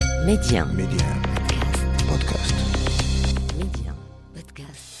ميديان بودكاست. ميديان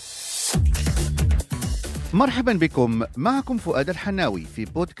بودكاست. مرحبا بكم، معكم فؤاد الحناوي في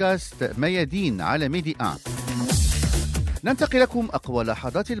بودكاست ميادين على ميديان. ننتقل لكم أقوى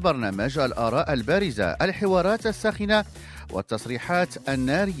لحظات البرنامج، الآراء البارزة، الحوارات الساخنة والتصريحات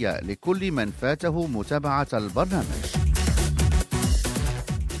النارية لكل من فاته متابعة البرنامج.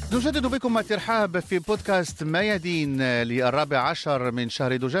 نجدد بكم الترحاب في بودكاست ميادين للرابع عشر من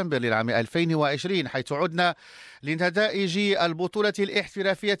شهر دجنبر للعام 2020، حيث عدنا لنتائج البطولة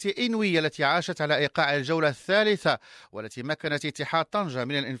الإحترافية إينوي التي عاشت على إيقاع الجولة الثالثة، والتي مكنت اتحاد طنجة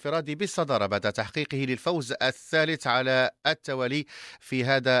من الانفراد بالصدارة بعد تحقيقه للفوز الثالث على التوالي في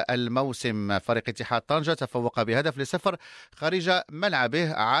هذا الموسم. فريق اتحاد طنجة تفوق بهدف لصفر خارج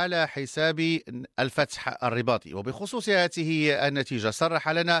ملعبه على حساب الفتح الرباطي. وبخصوص هذه النتيجة صرح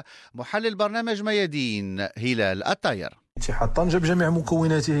لنا محلل برنامج ميادين هلال الطاير. اتحاد طنجة بجميع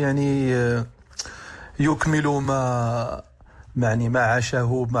مكوناته يعني يكمل ما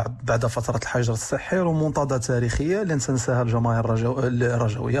عاشه بعد فترة الحجر الصحي، ومنتدى تاريخية لن تنساها الجماهير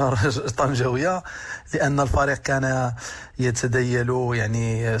الرجوية الطنجاوية، لأن الفريق كان يتديل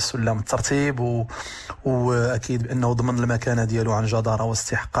يعني سلم الترتيب، وأكيد بأنه ضمن المكانة ديالو عن جدارة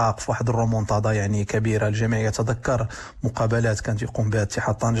واستحقاق في واحد الرومونتادا يعني كبيرة. الجميع يتذكر مقابلات كانت يقوم بها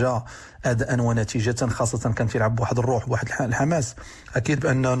اتحاد طنجة أداء ونتيجة، خاصة كان يلعب بواحد الروح بواحد الحماس. أكيد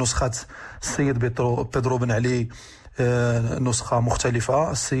بأن نسخة السيد بيدرو بن علي نسخة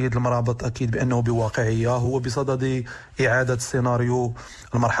مختلفة. السيد المرابط أكيد بأنه بواقعية هو بصدد إعادة سيناريو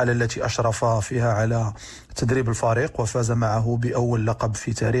المرحلة التي أشرف فيها على تدريب الفريق وفاز معه بأول لقب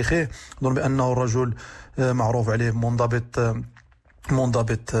في تاريخه. أظن بأنه الرجل معروف عليه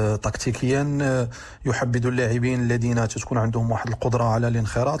منضبط تكتيكيا، يحبذ اللاعبين الذين تكون عندهم واحد القدرة على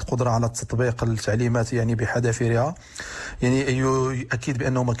الانخراط، القدرة على تطبيق التعليمات يعني بحذافيرها. يعني أكيد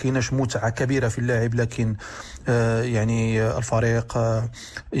بأنه ما كايناش متعة كبيرة في اللاعب، لكن يعني الفريق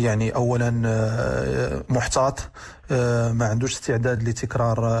يعني أولا محتاط، ما عندوش استعداد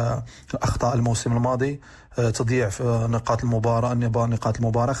لتكرار أخطاء الموسم الماضي، تضييع في نقاط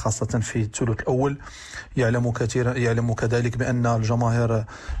المباراة خاصة في الثلث الأول. يعلم كذلك بأن الجماهير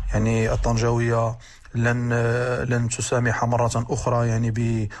يعني الطنجاوية لن تسامح مرة أخرى يعني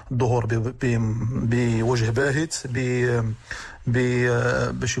بالظهور بوجه باهت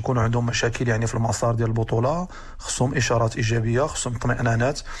باش يكون عندهم مشاكل يعني في المسار ديال البطولة. خصهم إشارات إيجابية، خصهم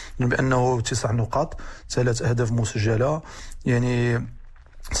اطمئنانات بأنه 9 نقاط، 3 أهداف مسجلة، يعني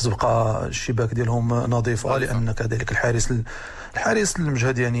تبقى الشباك ديالهم نظيفة، لأن كذلك الحارس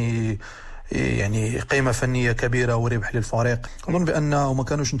المجهد يعني قيمة فنية كبيرة وربح للفريق. أظن بأنه ما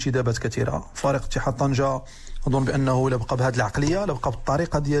كانوش انتدابات كثيرة. فريق اتحاد طنجة أظن بأنه لبقى بهذه العقلية، لبقى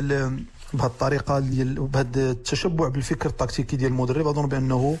بهذا التشبع بالفكر التكتيكي ديال المدرب، أظن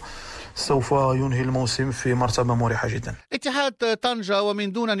بأنه سوف ينهي الموسم في مرتبة مريحة جدا. اتحاد طنجة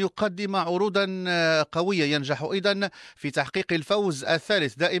ومن دون أن يقدم عروضا قوية ينجح أيضا في تحقيق الفوز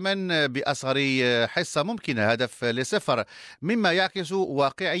الثالث دائما بأصغر حصة ممكنة، هدف لصفر، مما يعكس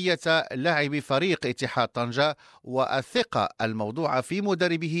واقعية لاعب فريق اتحاد طنجة والثقة الموضوعة في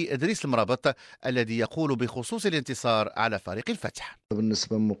مدربه إدريس المرابط، الذي يقول بخصوص الانتصار على فريق الفتح.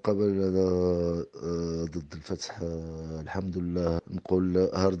 بالنسبة للمقابلة ضد الفتح، الحمد لله نقول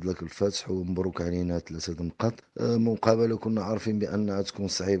هارد لك الفتح ومبروك علينا 3 نقاط. مقابلة كنا عارفين بأنها تكون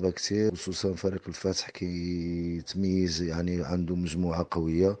صعيبة كتير، خصوصا فريق الفتح كيتميز يعني عنده مجموعة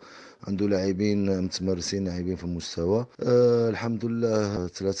قوية، عنده لاعبين متمرسين، لاعبين في المستوى. الحمد لله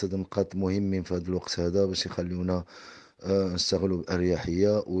 3 نقاط مهمين في هذا الوقت هذا باش يخليونا نشتغلوا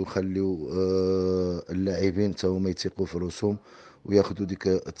بأريحية، ويخليوا اللاعبين تا هما يثقوا في راسهم وياخذوا ديك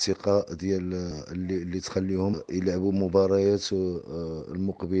الثقة ديال اللي تخليهم يلعبوا مباريات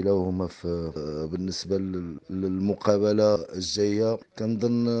المقبلة وهما في بالنسبة للمقابلة الجاية.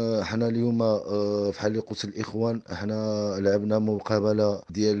 كنظن احنا اليوم في حال قلت الإخوان، احنا لعبنا مقابلة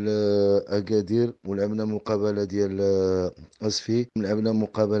ديال أكادير، ولعبنا مقابلة ديال أسفي، لعبنا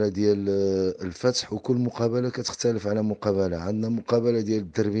مقابلة ديال الفتح، وكل مقابلة كتختلف على مقابلة. عندنا مقابلة ديال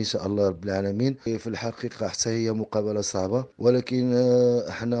الدربي إن شاء الله رب العالمين، في الحقيقة حتى هي مقابلة صعبة، ولكن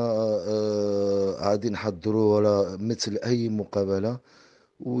احنا غادي نحضروا ولا مثل اي مقابله،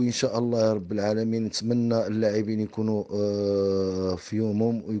 وان شاء الله يا رب العالمين نتمنى اللاعبين يكونوا في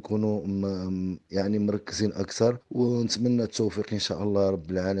يومهم ويكونوا يعني مركزين اكثر، ونتمنى التوفيق ان شاء الله يا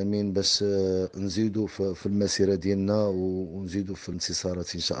رب العالمين باش نزيدوا في المسيره ديالنا ونزيدوا في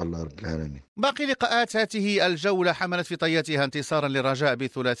الانتصارات ان شاء الله رب العالمين. باقي لقاءات هذه الجولة حملت في طياتها انتصارا للرجاء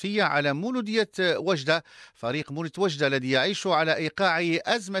بثلاثية على مولودية وجدة. فريق مولودية وجدة الذي يعيش على إيقاع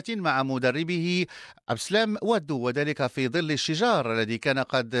أزمة مع مدربه عبد السلام ودو، وذلك في ظل الشجار الذي كان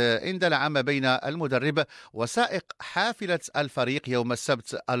فقد اندلع ما بين المدرب وسائق حافلة الفريق يوم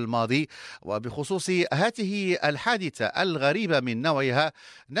السبت الماضي. وبخصوص هذه الحادثة الغريبة من نوعها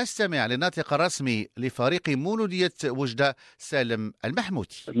نستمع للناطق الرسمي لفريق مولودية وجدة سالم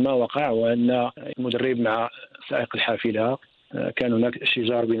المحمودي. ما وقع وأن المدرب مع سائق الحافلة كان هناك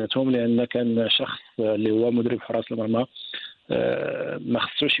شجار بيناتهم، لأن كان شخص اللي هو مدرب حراس المرمى ما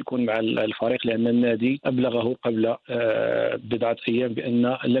خصوش يكون مع الفريق، لأن النادي أبلغه قبل بضعة أيام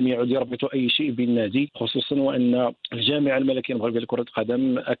بأن لم يعد يربط أي شيء بالنادي، خصوصا وأن الجامعة الملكية المغربية لكرة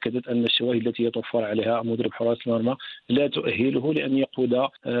القدم أكدت أن الشواهد التي يتوفر عليها مدرب حراس المرمى لا تؤهله لأن يقود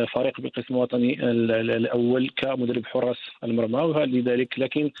فريق بالقسم الوطني الأول كمدرب حراس المرمى. ولذلك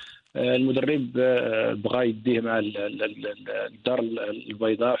لكن المدرب بغى يديه مع الدار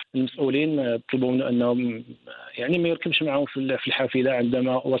البيضاء. المسؤولين طلبوا منه انهم يعني ما يركبش معهم في الحافله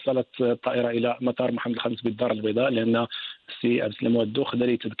عندما وصلت الطائره الى مطار محمد الخامس بالدار البيضاء، لان السي عبد السلام ودو خذ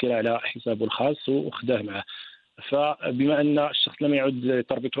لي تذكره على حسابه الخاص وخذاه معه. فبما ان الشخص لم يعد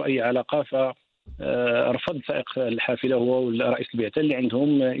تربطه اي علاقه فرفض سائق الحافله هو رئيس البعثه اللي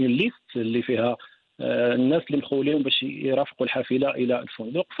عندهم الليست اللي فيها الناس اللي مخولين باش يرافقوا الحافله الى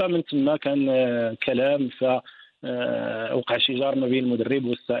الفندق. فمن ثم كان كلام، فوقع شجار ما بين المدرب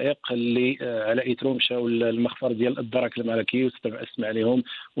والسائق اللي على اثرهم مشاو المخفر ديال الدرك الملكي واستمع عليهم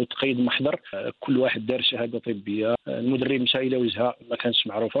وتقيد محضر. كل واحد دار شهاده طبيه. المدرب مشى الى وجهه ما كانش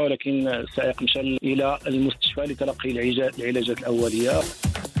معروفه، ولكن السائق مشى الى المستشفى لتلقي العلاجات الاوليه.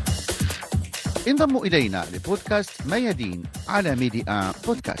 انضموا الينا لبودكاست ميادين على ميديا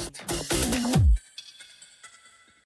بودكاست.